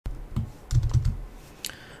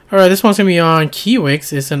Alright, this one's going to be on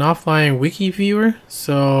Kiwix. It's an offline wiki viewer.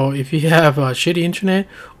 So if you have shitty internet,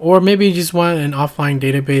 or maybe you just want an offline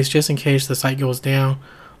database just in case the site goes down,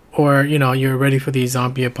 or you know, you're ready for the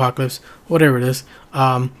zombie apocalypse, whatever it is,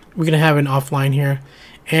 we're going to have an offline here.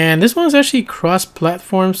 And this one's actually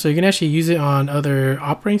cross-platform, so you can actually use it on other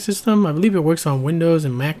operating system. I believe it works on Windows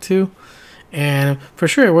and Mac too. And for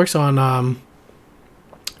sure it works on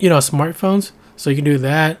you know, smartphones, so you can do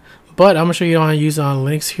that. But I'm gonna show you how to use it on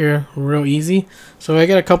Linux here, real easy. So I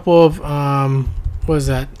got a couple of what is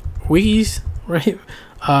that, wikis, right?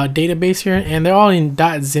 Database here, and they're all in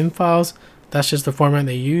 .zim files. That's just the format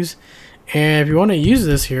they use. And if you want to use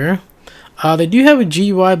this here, they do have a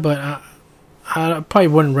GUI, but I probably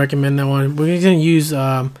wouldn't recommend that one. We're gonna use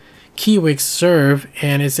kiwix-serve,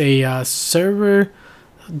 and it's a server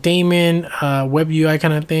daemon WEBUI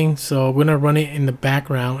kind of thing. So we're gonna run it in the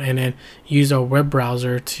background and then use our web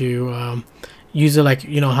browser to use it like,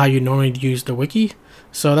 you know, how you normally use the wiki.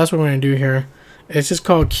 So that's what we're gonna do here. It's just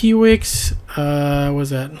called kiwix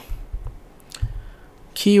what's that,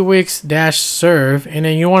 kiwix-serve, and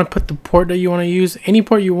then you want to put the port that you want to use, any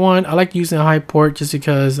port you want. I like using a high port just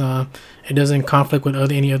because it doesn't conflict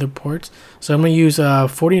with any other ports. So I'm going to use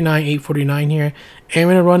 49849 here, and I'm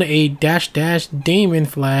going to run a -- daemon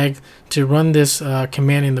flag to run this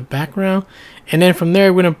command in the background. And then from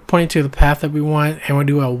there we're going to point it to the path that we want, and we'll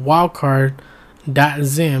do a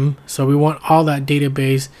wildcard.zim. So we want all that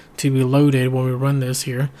database to be loaded when we run this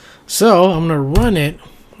here. So I'm going to run it,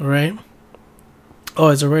 all right. Oh,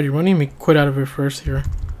 it's already running. Let me quit out of it first here.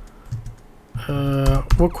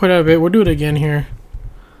 We'll quit out of it. We'll do it again here.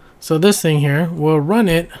 So this thing here, we'll run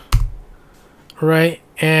it, right?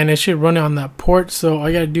 And it should run it on that port. So all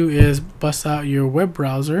you gotta do is bust out your web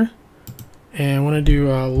browser, and I want to do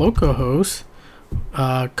localhost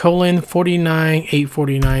colon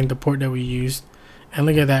 49849, the port that we used. And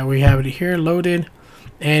look at that, we have it here loaded.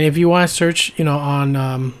 And if you want to search, you know,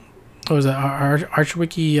 on what was that, our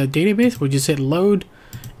ArchWiki database, we'll just hit load,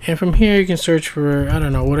 and from here you can search for, I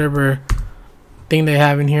don't know, whatever thing they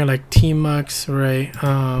have in here, like tmux, right?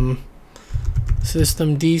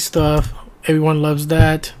 System D stuff, everyone loves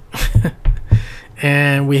that.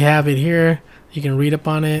 And we have it here, you can read up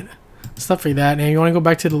on it, stuff like that. And if you want to go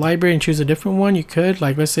back to the library and choose a different one, you could,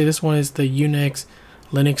 like let's say this one is the Unix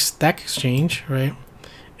Linux Stack Exchange, right?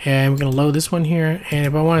 And we're gonna load this one here, and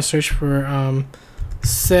if I want to search for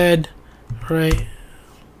sed, right,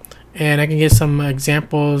 and I can get some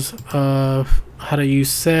examples of how to use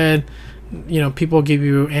sed. You know, people give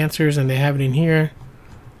you answers and they have it in here,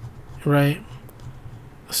 right?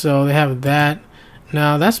 So they have that.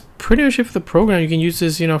 Now that's pretty much it for the program. You can use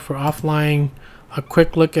this, you know, for offline, a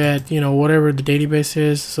quick look at, you know, whatever the database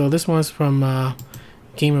is. So this one's from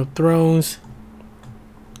Game of Thrones.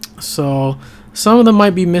 So some of them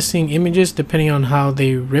might be missing images depending on how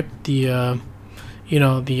they rip the you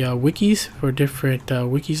know, the wikis for different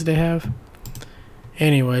wikis they have.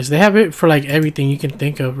 Anyways, they have it for like everything you can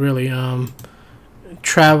think of, really.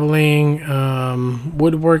 Traveling,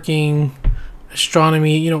 woodworking,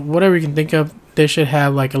 astronomy, you know, whatever you can think of, they should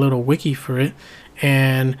have like a little wiki for it.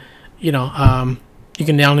 And you know, you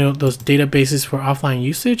can download those databases for offline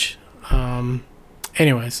usage.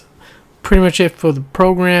 Anyways, pretty much it for the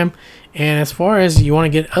program. And as far as you want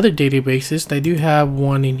to get other databases, they do have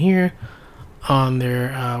one in here on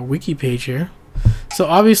their wiki page here. So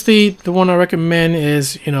obviously the one I recommend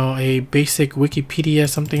is, you know, a basic Wikipedia,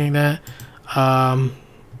 something like that.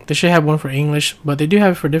 They should have one for English, but they do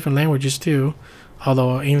have it for different languages too,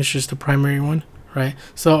 although English is the primary one, right?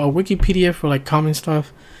 So a Wikipedia for like common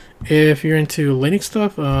stuff. If you're into Linux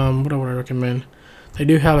stuff, what do I recommend? They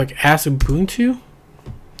do have like Ask Ubuntu.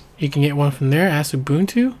 You can get one from there, Ask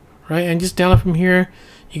Ubuntu, right? And just download from here.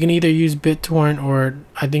 You can either use BitTorrent or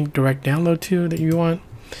I think direct download too that you want.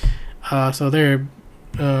 So there,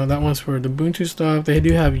 that one's for the Ubuntu stuff. They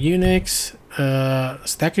do have Unix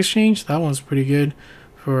Stack Exchange. That one's pretty good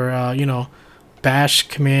for you know, bash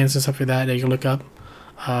commands and stuff like that that you can look up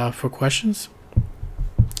for questions.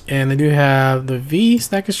 And they do have the V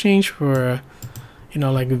Stack Exchange for you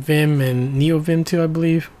know, like Vim and NeoVim too, I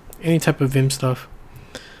believe. Any type of Vim stuff.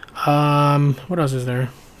 What else is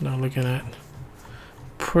there? Not looking at.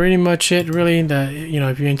 Pretty much it, really. That, you know,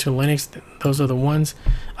 if you're into Linux, those are the ones.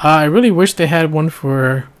 I really wish they had one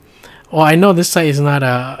for, well, I know this site is not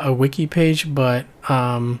a wiki page, but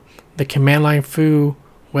the command line foo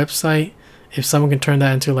website, if someone can turn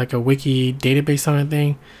that into like a wiki database kind of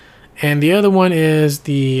thing. And the other one is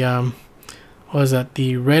the what is that,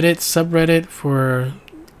 the Reddit subreddit for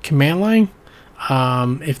command line.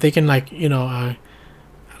 If they can, like, you know,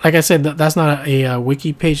 like I said, that's not a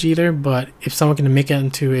wiki page either, but if someone can make it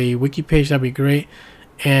into a wiki page, that'd be great.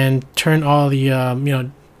 And turn all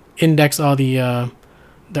the index all the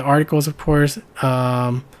articles, of course,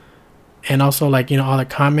 and also like all the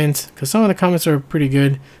comments, because some of the comments are pretty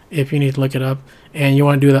good if you need to look it up and you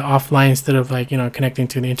want to do that offline instead of like connecting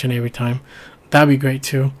to the internet every time. That'd be great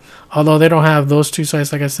too. Although they don't have those two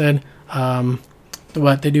sites, like I said,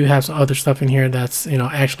 but they do have some other stuff in here that's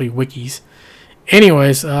actually wikis.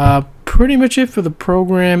 Anyways, pretty much it for the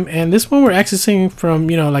program. And this one we're accessing from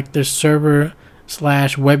like their server /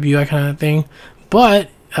 WEBUI kind of thing, but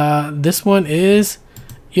this one is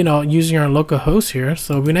using our local host here.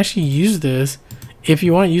 So we can actually use this. If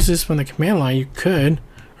you want to use this from the command line, you could,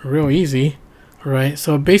 real easy, right?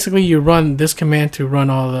 So basically you run this command to run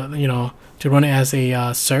all the to run it as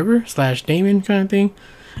a server / daemon kind of thing,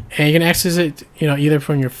 and you can access it either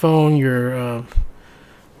from your phone, your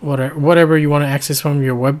whatever you want to access from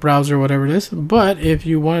your web browser, whatever it is. But if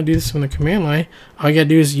you want to do this from the command line, all you gotta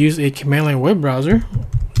do is use a command line web browser,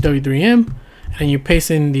 W3M, and you paste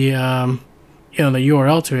in the the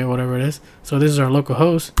URL to it, whatever it is. So this is our local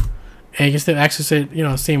host, and you can still access it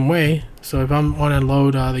same way. So if I want to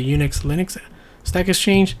load the Unix Linux Stack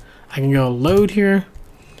Exchange, I can go load here,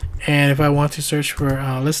 and if I want to search for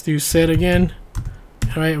let's do sed again.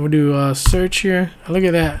 All right, we'll do search here. Look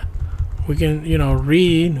at that. We can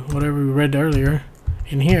read whatever we read earlier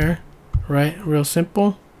in here, right? Real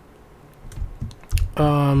simple.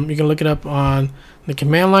 You can look it up on the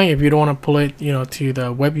command line if you don't want to pull it to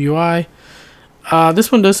the web UI.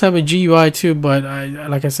 This one does have a GUI too, but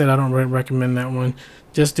like I said, I don't recommend that one.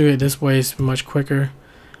 Just do it this way, it's much quicker.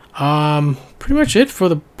 Pretty much it for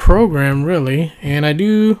the program, really. And I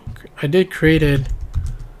did create an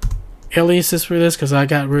aliases for this because I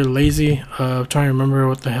got really lazy trying to remember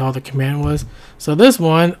what the hell the command was. So this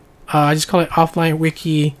one, I just call it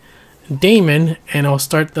offlinewiki-daemon, and I'll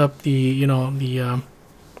start up the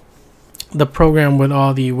the program with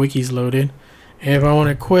all the wikis loaded. And if I want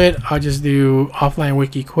to quit, I'll just do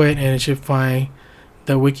offlinewiki-quit, and it should find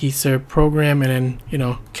the wiki-serve program and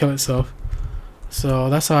then kill itself. So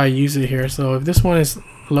that's how I use it here. So if this one is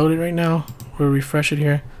loaded right now, we'll refresh it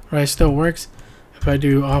here. Right, it still works. If I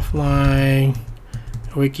do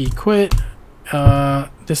offlinewiki-quit,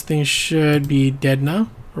 this thing should be dead now,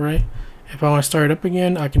 right? If I want to start it up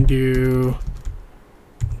again, I can do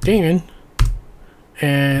daemon,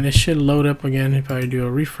 and it should load up again if I do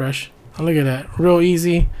a refresh. Oh, look at that, real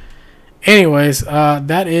easy. Anyways,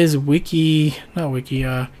 that is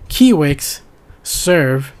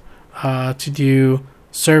kiwix-serve to do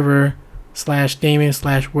server / daemon /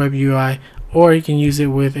 WebUI, or you can use it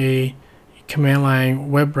with a command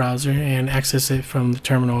line web browser and access it from the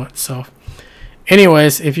terminal itself.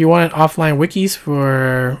 Anyways, if you want offline wikis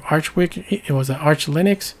for Arch Wiki, it was an Arch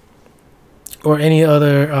Linux or any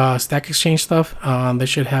other Stack Exchange stuff, they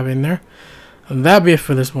should have in there. And that'll be it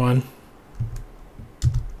for this one.